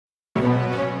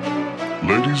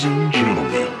Ladies and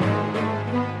gentlemen,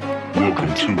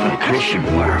 welcome to Percussion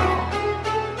World.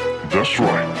 That's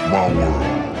right, my world,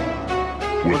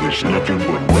 where there's nothing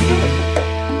but rhythm,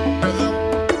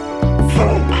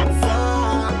 funk,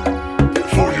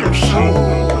 for your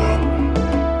soul.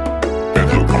 And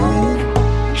the groove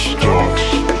starts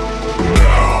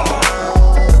now.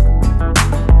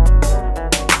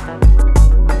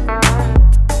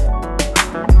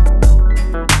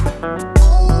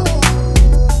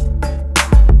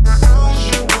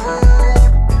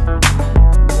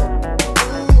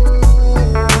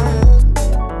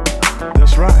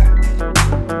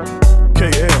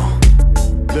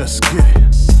 Let's get it.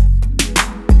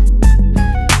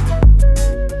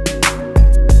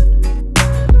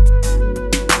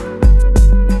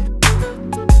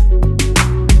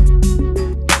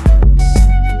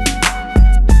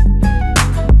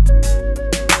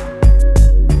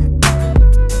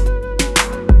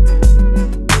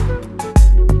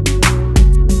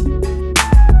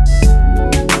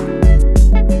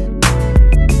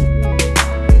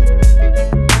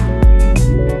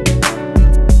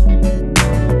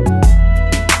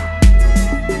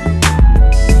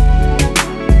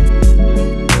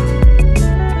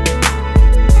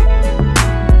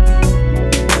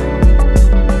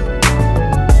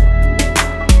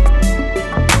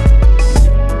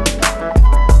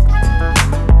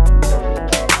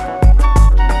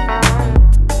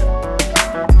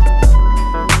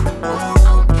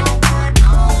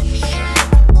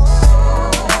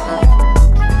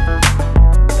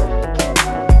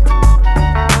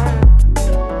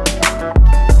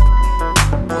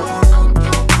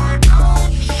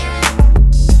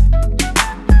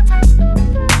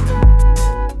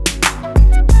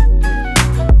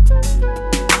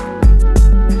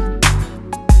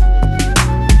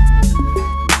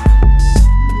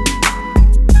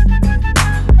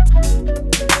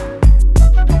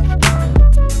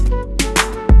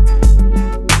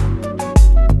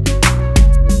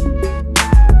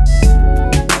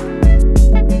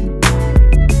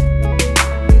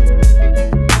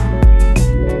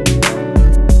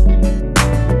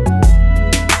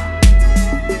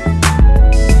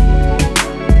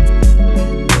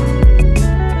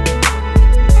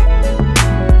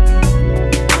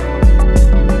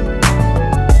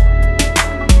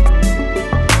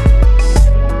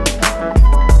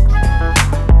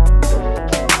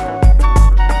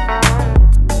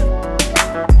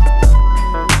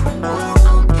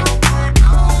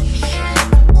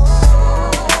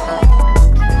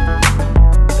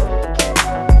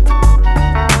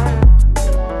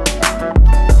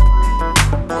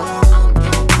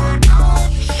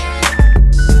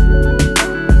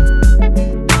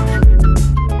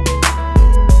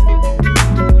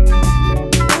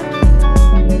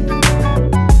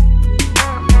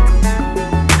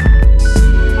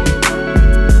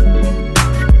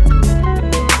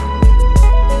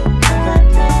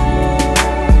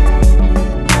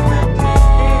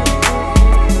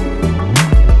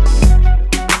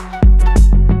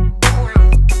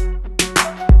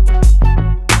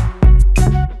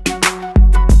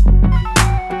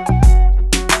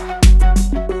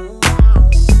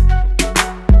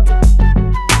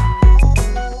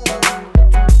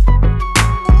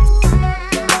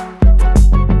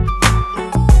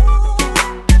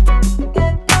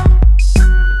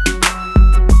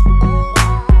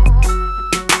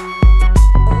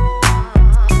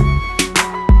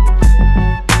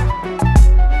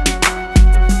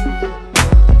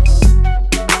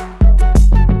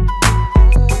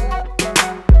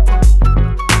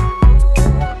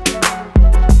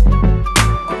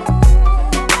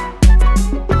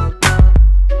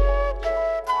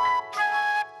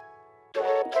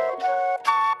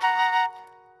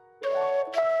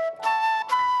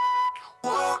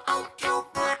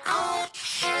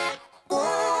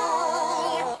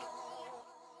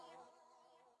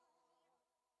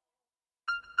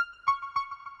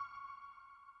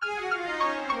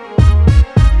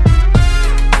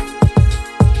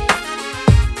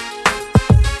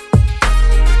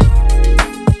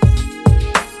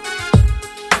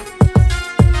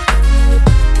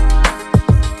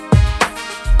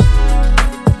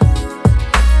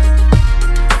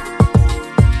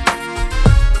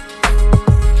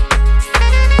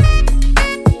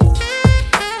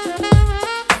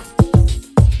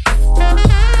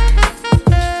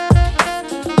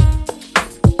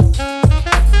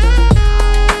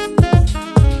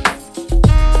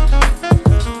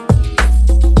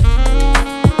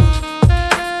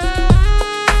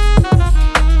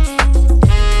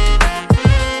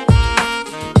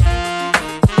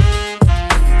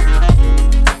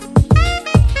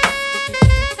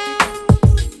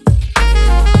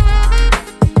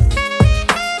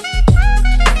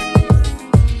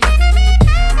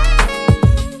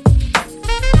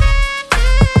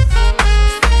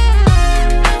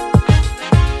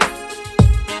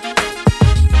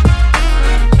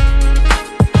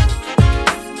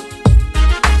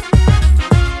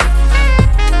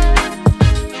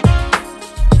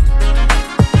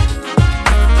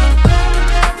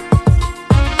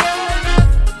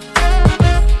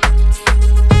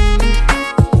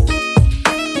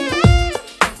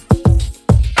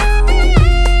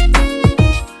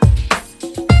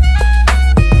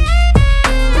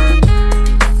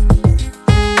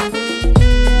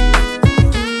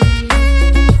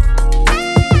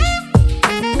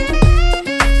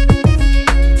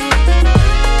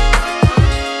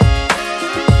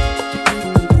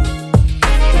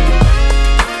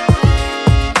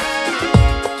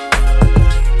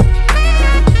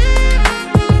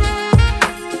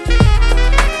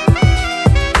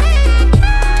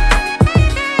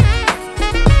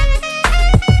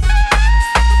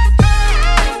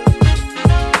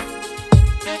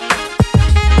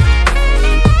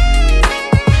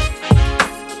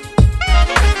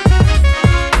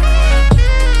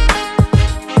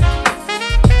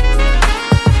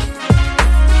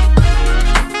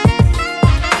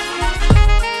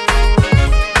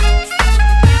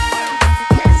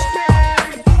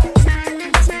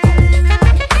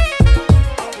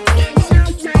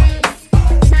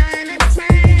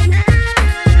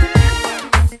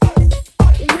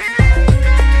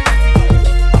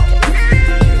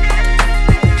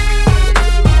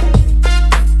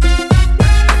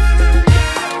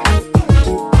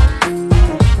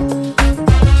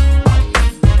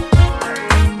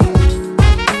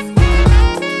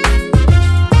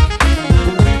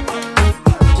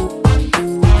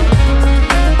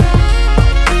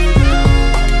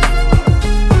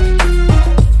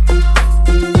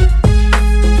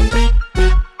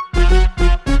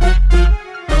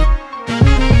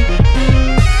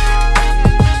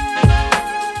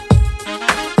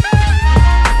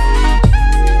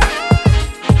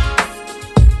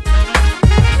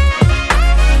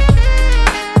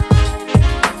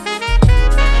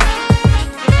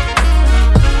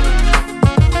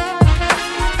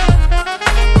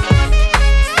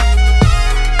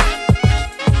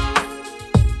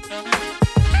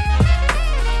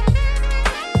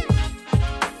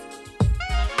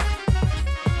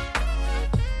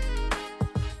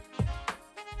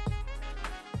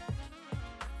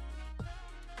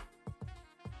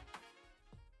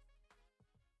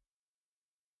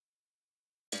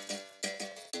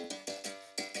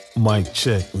 Mic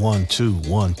check, 1 2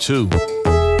 1 2.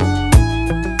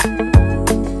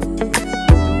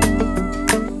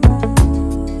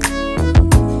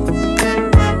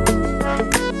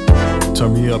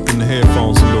 Turn me up in the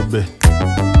headphones a little bit.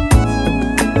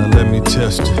 Now let me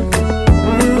test it.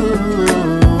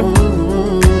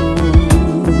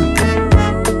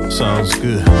 Sounds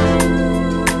good.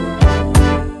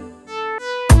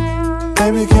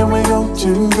 Baby, can we go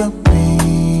to the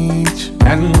beach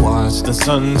and watch the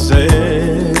sunset?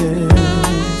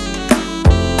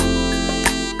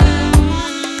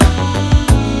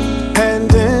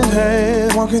 Hand in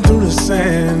hand, walking through the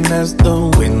sand as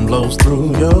the wind blows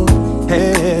through your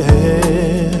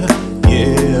hair.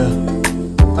 Yeah,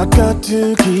 I got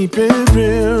to keep it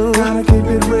real. Gotta keep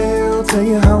it real, tell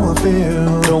you how I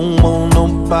feel. Don't want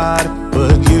nobody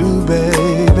but you,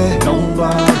 baby.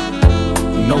 Nobody,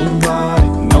 nobody,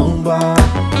 nobody.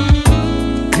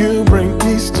 You bring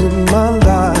peace to my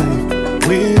life.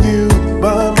 With you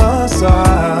by my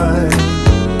side,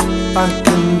 I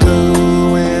can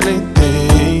do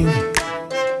anything.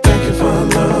 Thank you for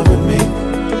loving me,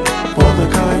 for the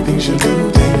kind things you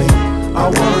do daily. I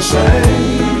wanna say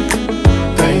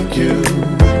thank you.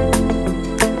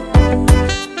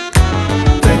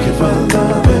 Thank you for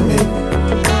loving me,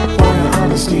 for your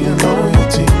honesty and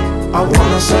loyalty. I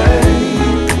wanna say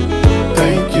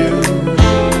thank you.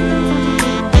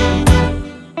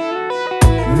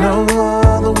 No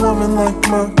other woman like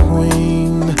my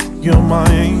queen. You're my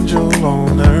angel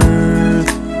on earth.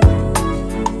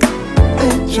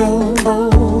 Angel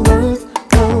on earth,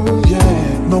 oh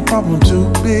yeah. No problem too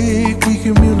big, we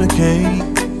communicate.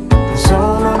 It's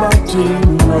all about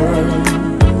teamwork.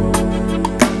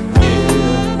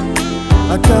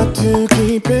 Yeah, I got to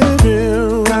keep it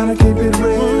real. Gotta keep it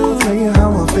real, tell you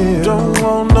how I feel. Don't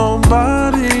want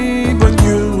nobody but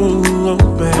you, oh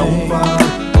babe. Nobody,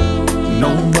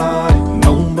 nobody,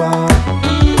 nobody.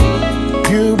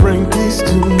 You bring peace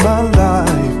to my life.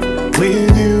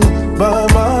 With you by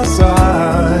my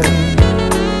side,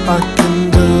 I can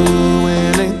do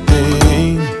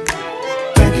anything.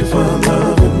 Thank you for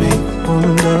loving me, for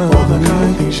the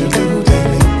kind things you do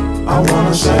daily. I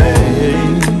wanna say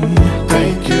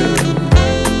thank you.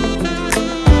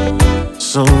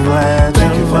 So glad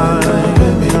you for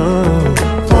loving me,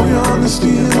 for your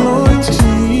honesty and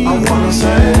loyalty. I wanna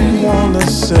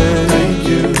say thank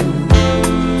you.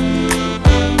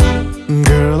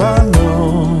 Girl, I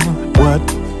know what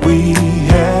we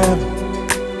have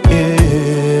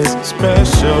is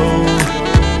special,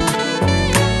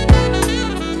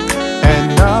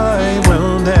 and I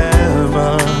will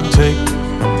never take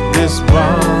this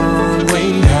bond we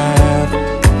have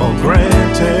for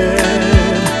granted.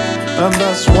 And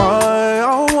that's why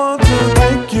I want to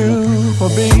thank you for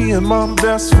being my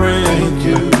best friend. Thank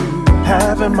you,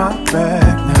 having my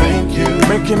back. Thank you,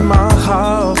 making my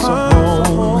house a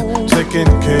home, taking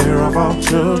care of our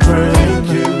children. Thank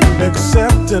you,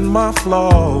 accepting my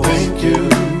flaws. Thank you,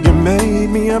 you made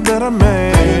me a better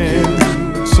man.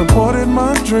 Thank you, supported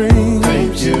my dreams.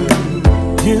 Thank you,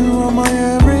 you are my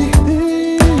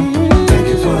everything. Thank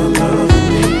you for loving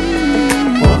me,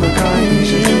 for the kind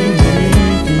things you do.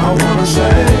 I wanna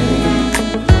say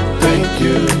thank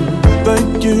you.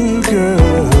 Thank you,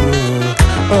 girl.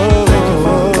 Oh, thank you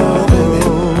for loving me,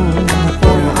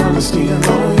 for your honesty and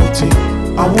loyalty.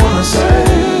 I wanna say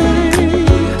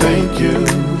thank you.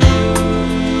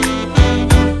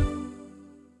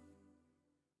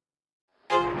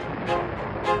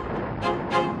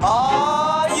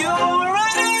 Are you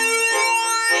ready?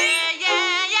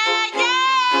 Yeah, yeah, yeah,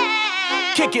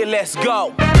 yeah. Kick it, let's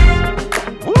go.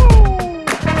 Woo!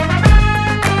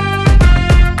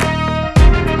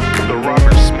 The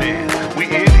Robert Smith, we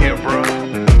in here, bro.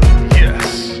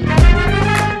 Yes.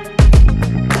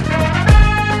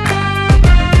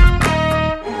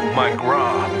 Mike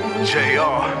Rob,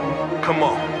 JR, come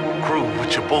on, groove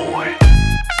with your boy.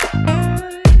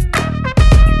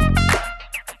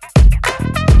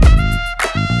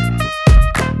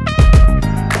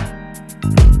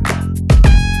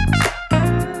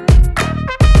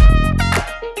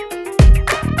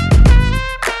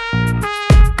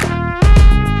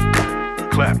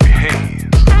 Clap your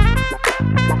hands.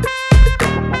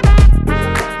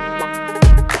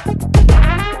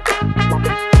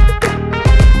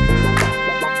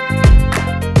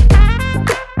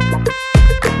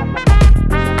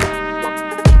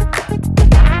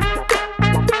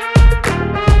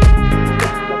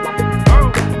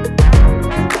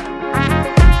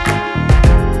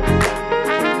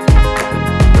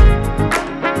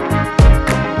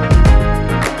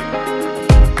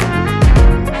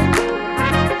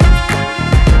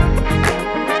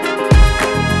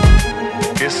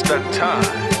 time.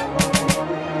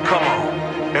 Come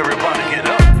on, everybody get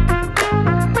up.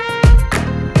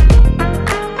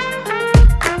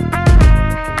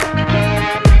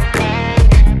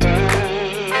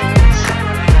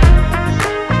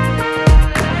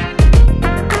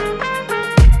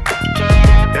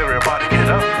 Everybody get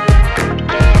up.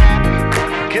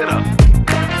 Get up.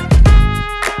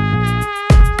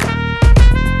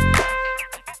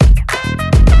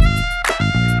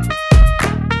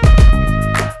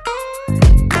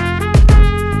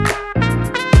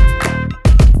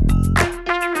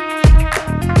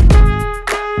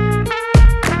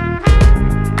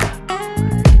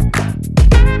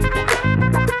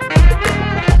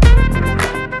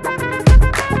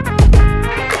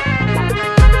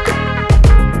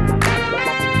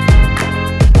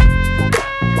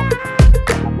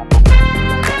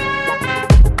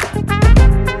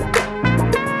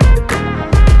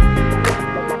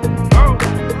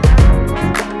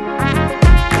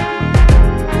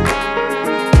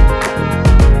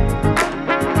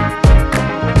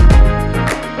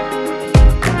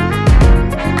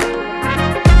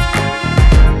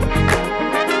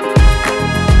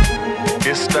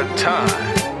 It's the time.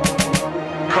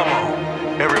 Come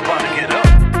on, everybody get up.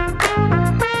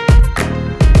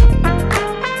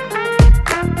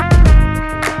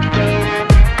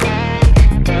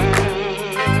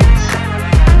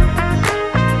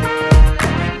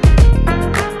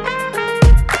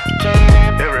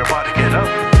 Everybody get up.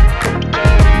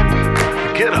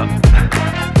 Get up.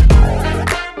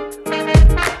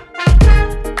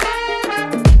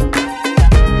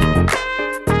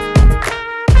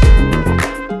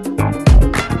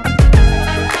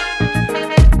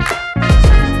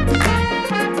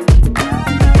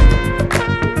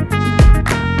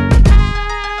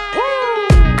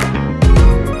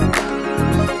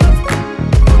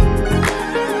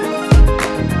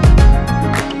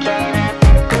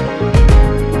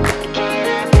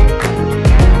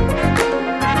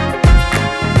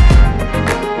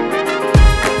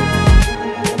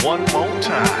 One more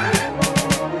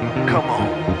time. Come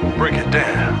on, break it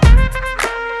down.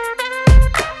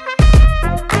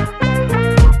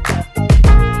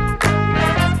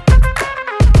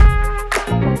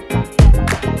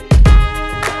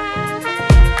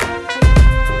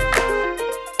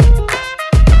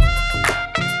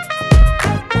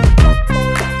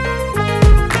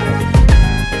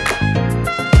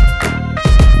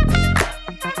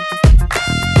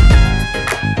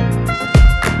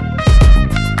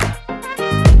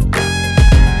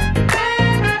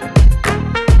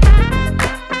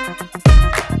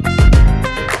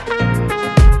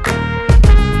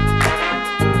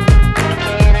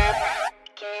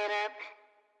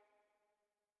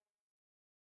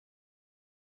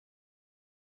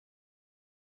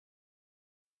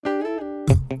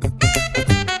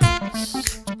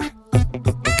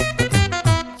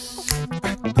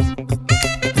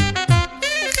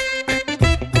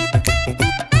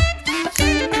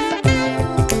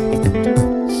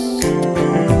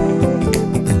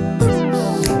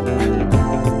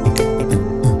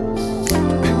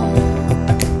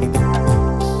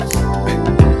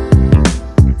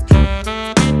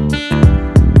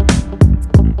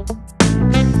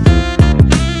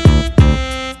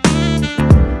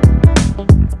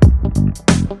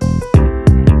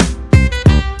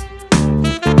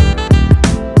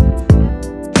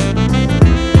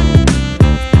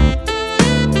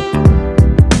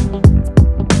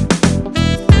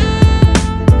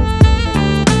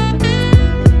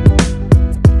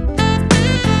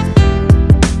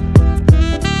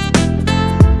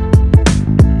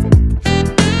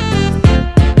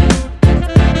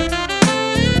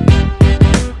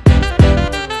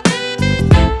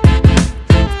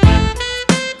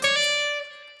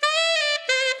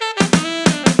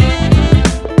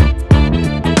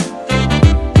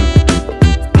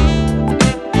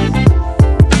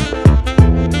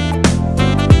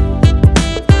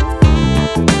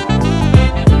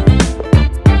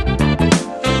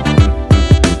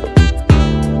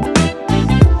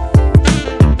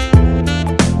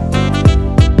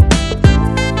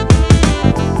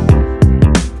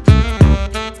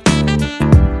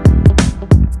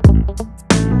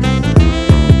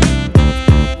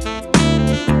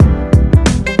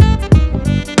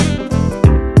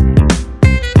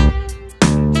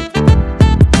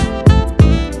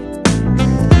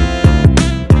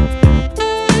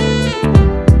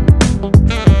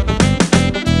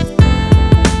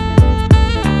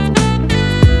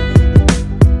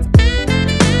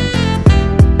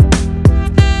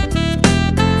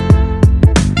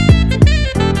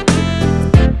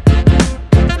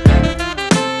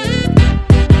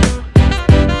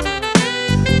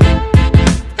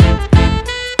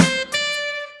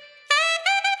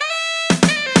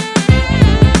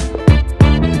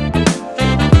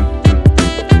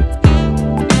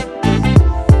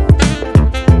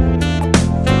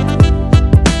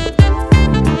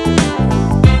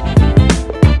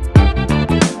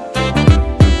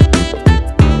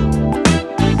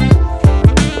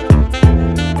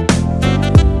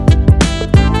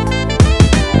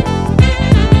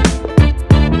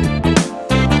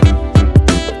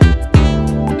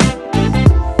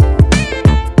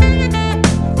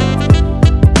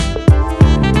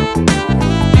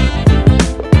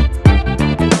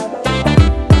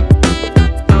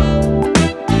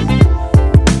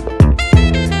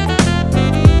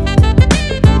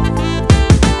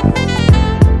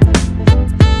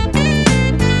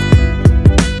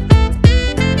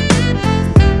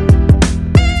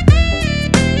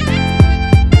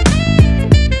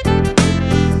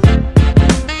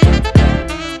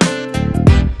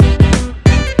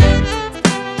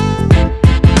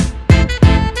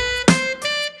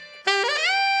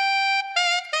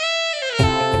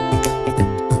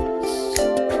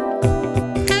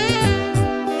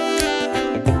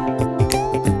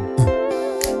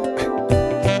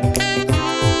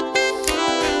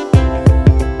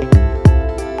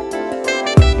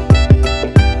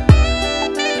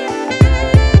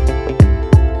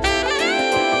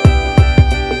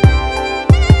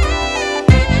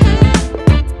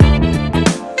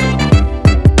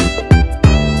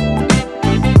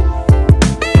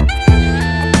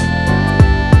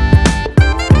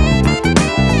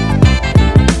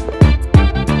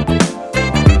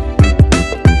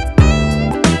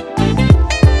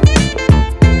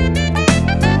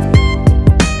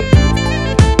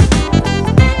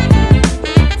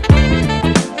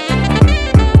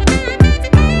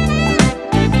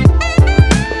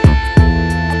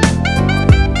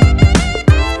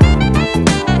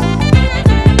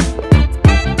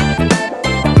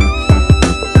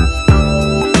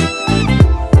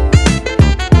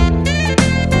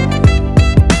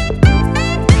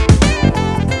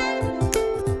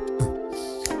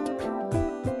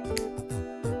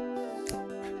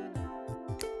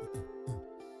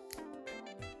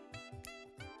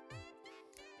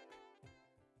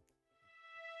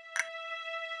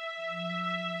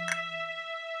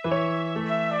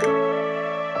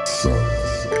 So,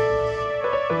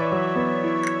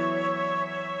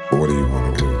 what do you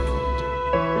want to do?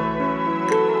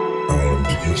 I am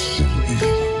patiently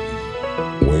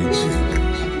waiting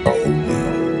on you.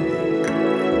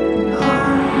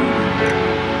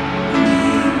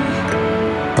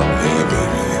 I'm here,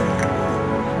 baby.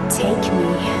 Take me.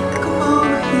 Come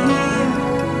over here.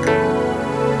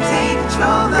 Take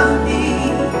control of me.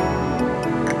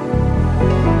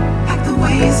 Act the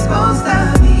way you're supposed to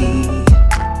be.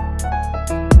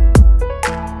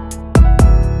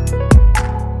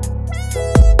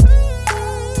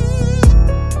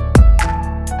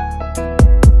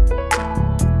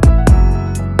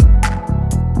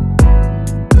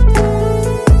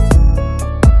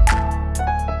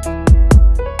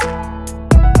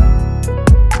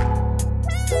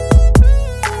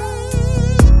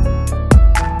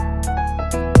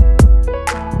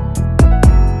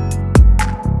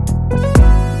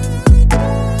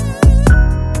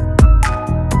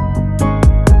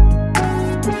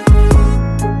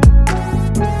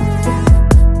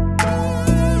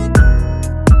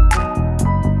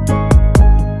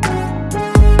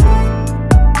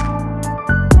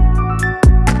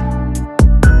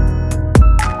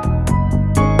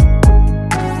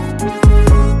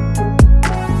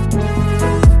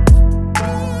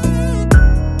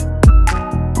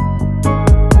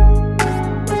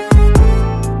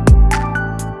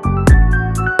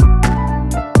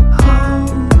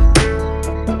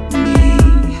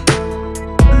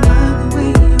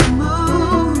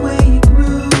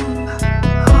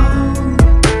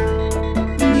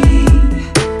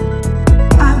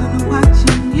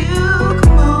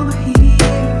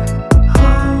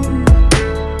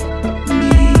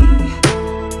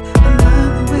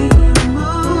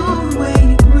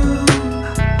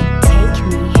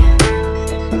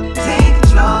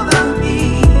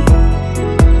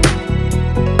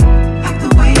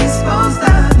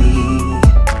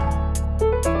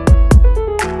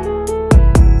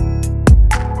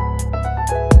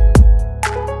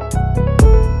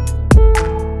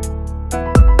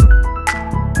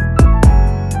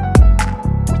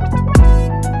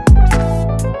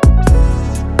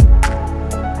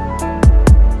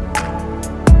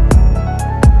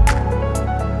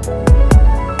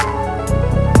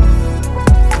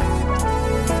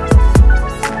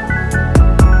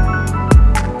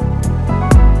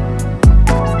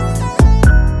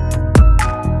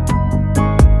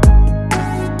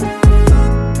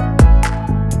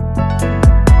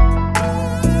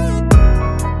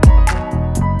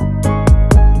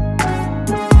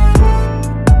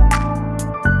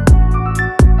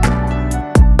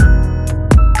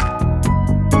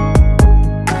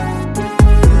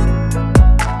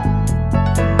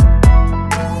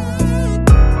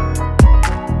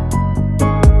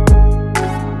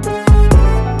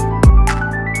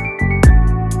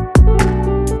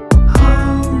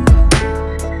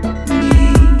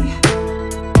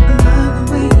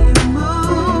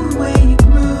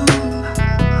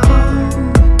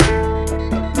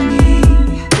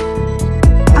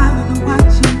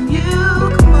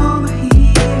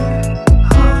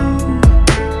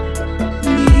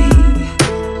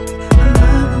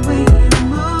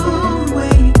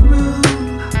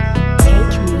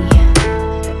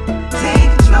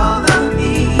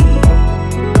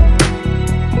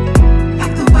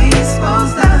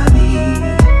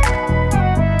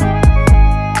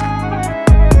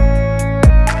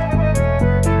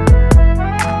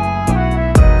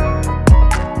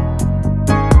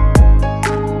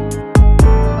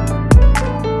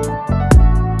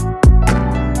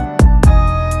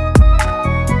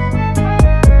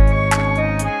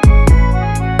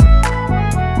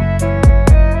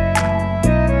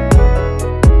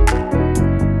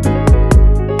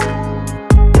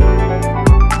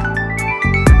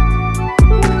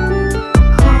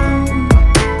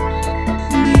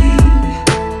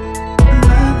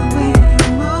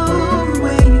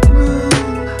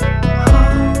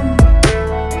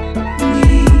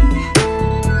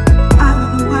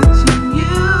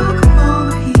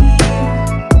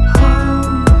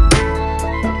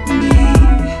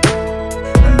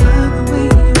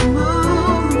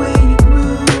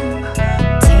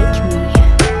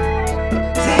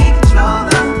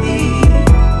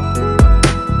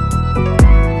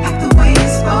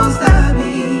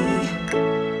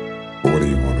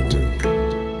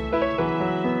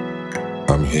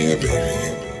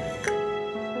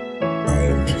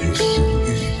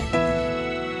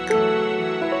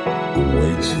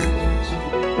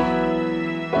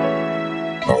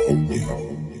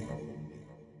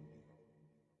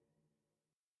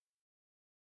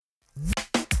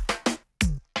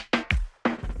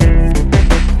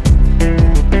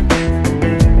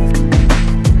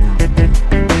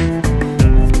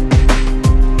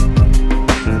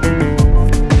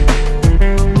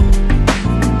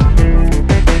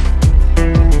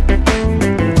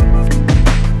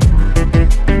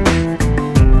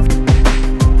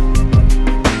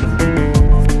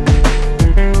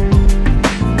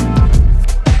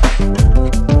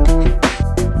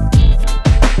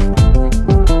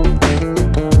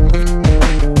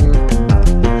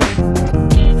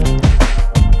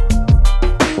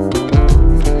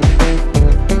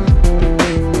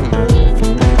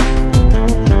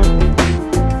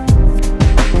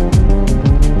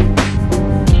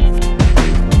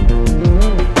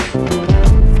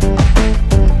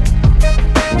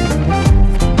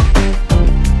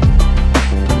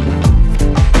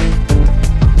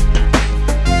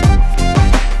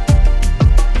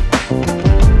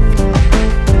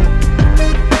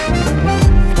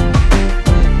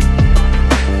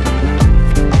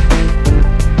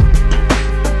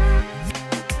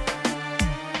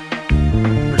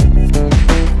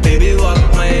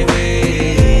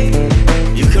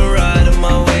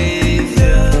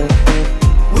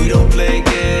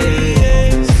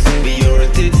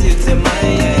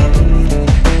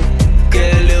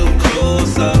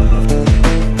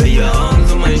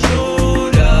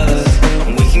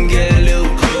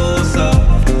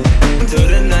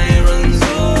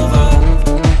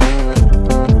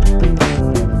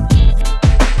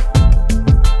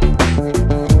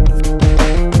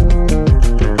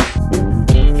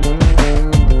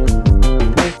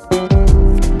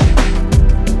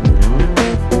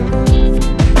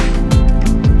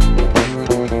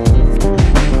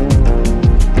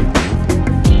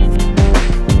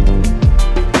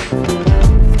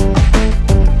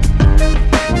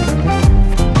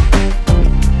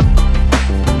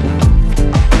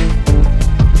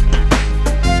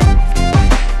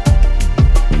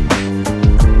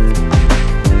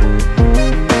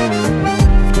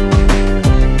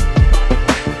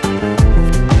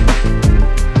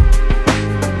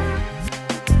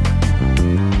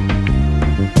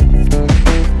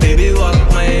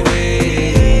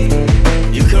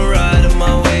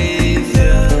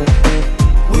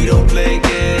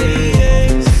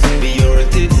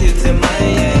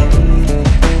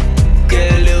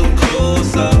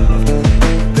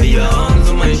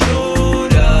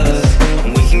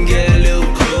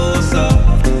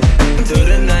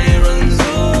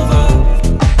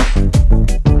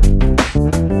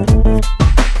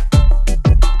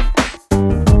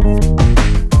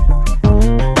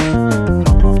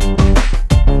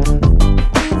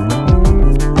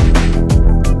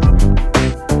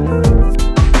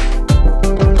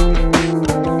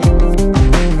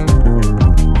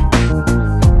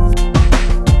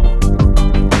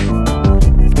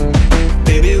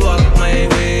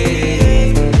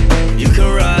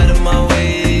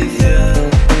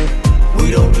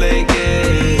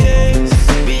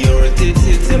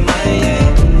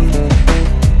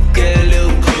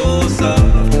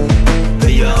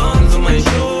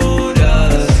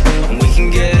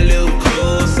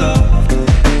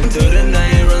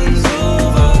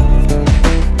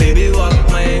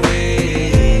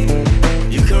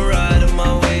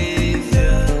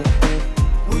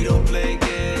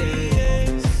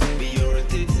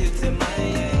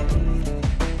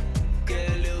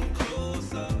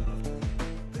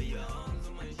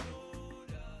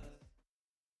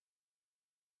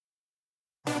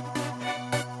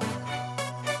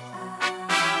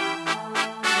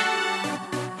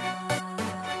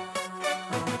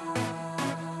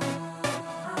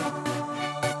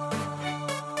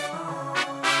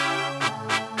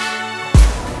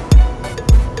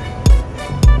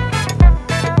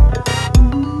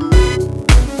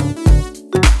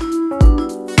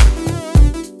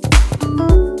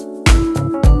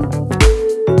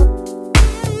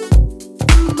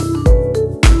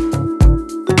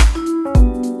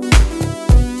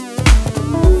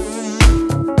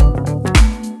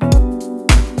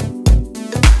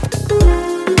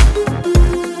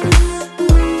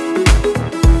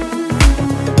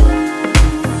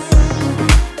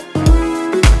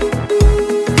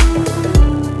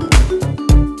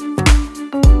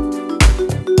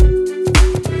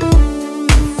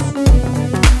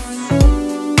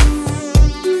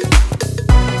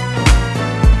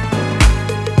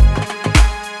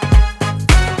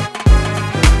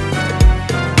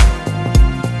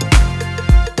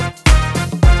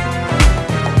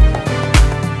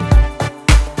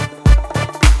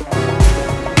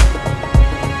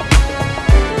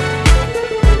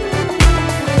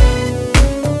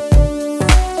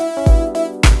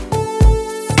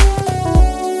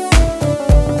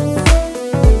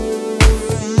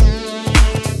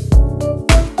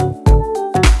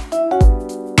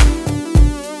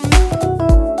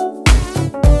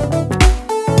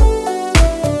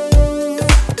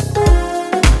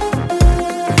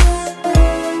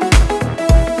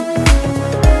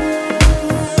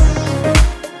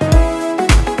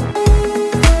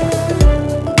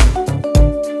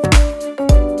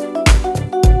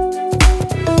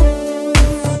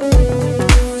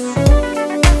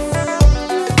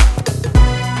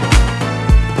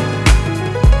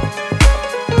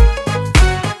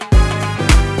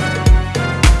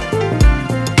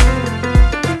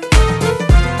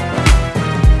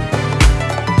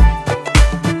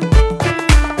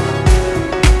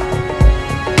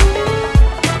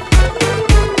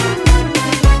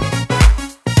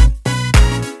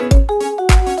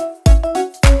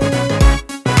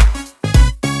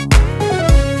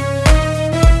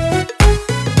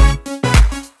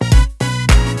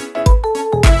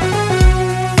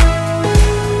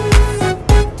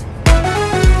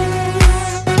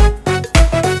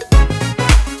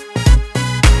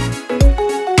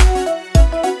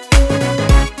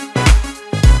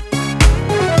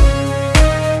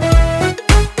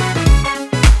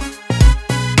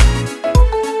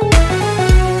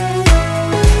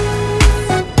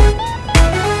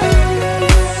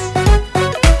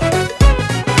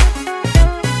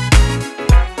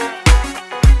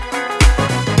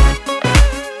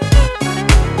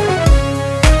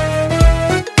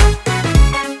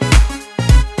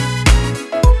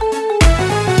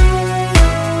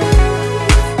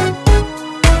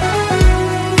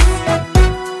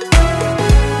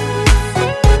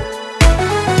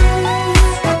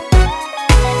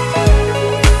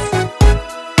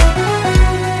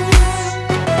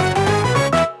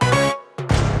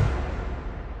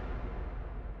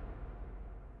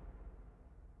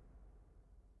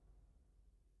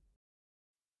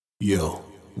 Yo,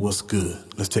 what's good?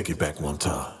 Let's take it back one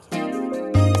time.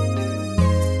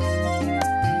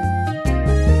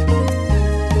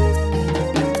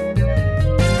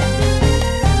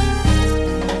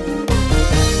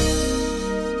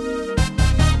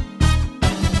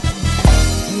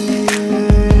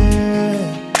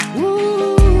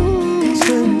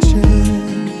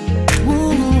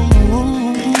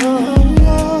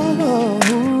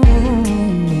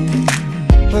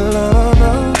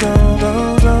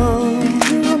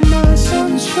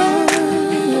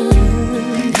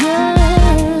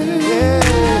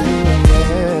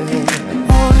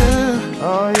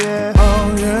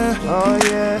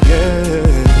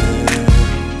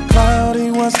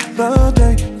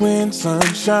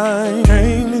 Sunshine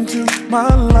came into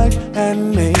my life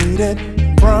and made it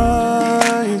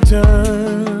brighter.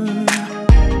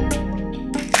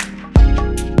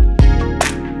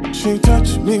 She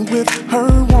touched me with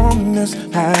her warmness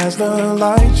as the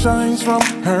light shines from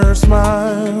her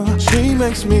smile. She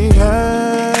makes me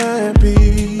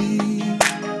happy.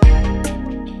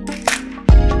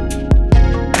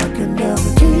 I can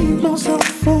never keep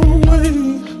myself away,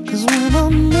 'cause when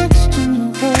I'm next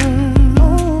to her,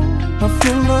 I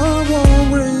feel love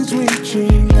always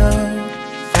reaching out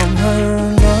from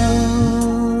her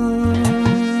love.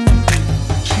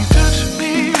 She touched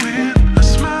me with a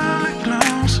smile that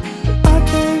glows. I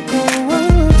can't go a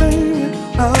day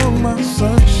without my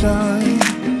sunshine.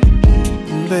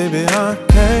 Baby, I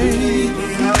can't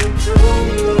without your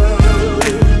love.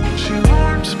 She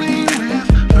warms me with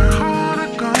her heart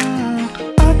of gold.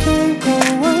 I can't go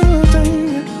a day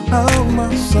without my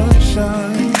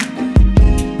sunshine.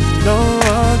 No, I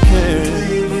can't.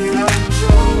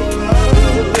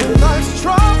 Life's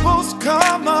troubles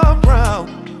come around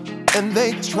and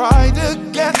they try to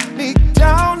get me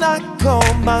down. I call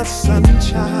my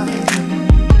sunshine.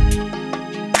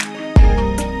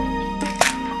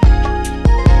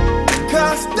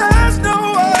 'Cause there's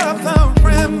no other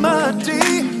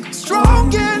remedy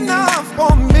strong enough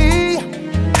for me.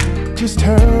 Just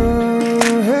her.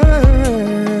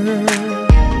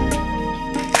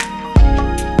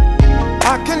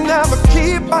 I can never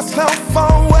keep myself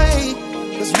away,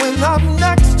 'cause when I'm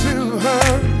next to her,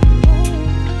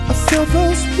 I feel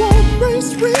those warm rays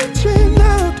reaching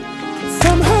out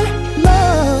from her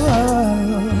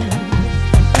love.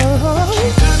 She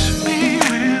touched me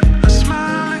with a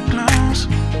smile that glows.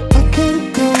 I can't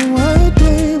go a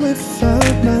day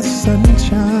without my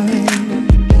sunshine.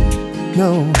 No,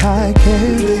 I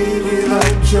can't live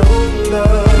without your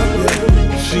love.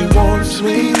 She warms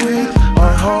me with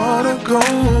my heart of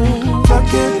gold. I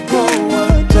can't go a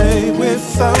day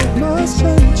without my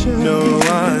sunshine. No,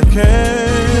 I can't.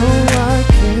 No, I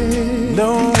can't. No,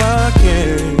 I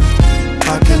can't.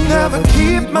 I can never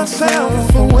keep myself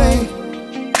away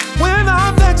when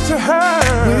I'm next to her.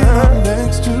 When I'm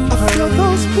next to her, I feel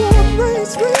those warm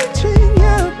rays reaching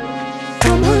out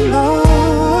from her love.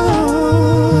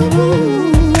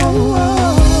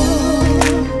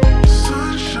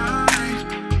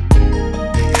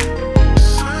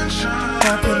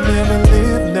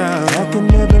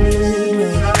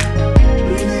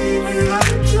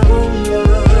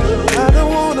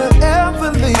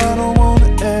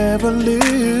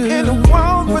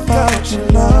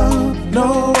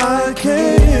 No, I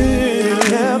can't.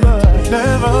 Never,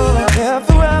 never,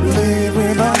 ever, ever live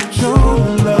without your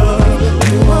love.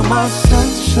 You are my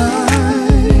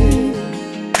sunshine.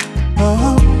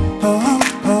 Oh, oh, oh,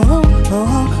 oh,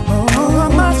 oh, oh, you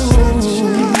are my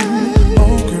sunshine.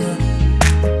 Oh, girl,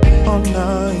 all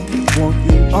night, want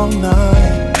you all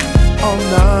night,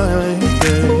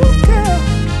 baby. Oh, girl,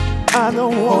 I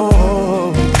don't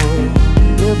want to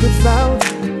live without.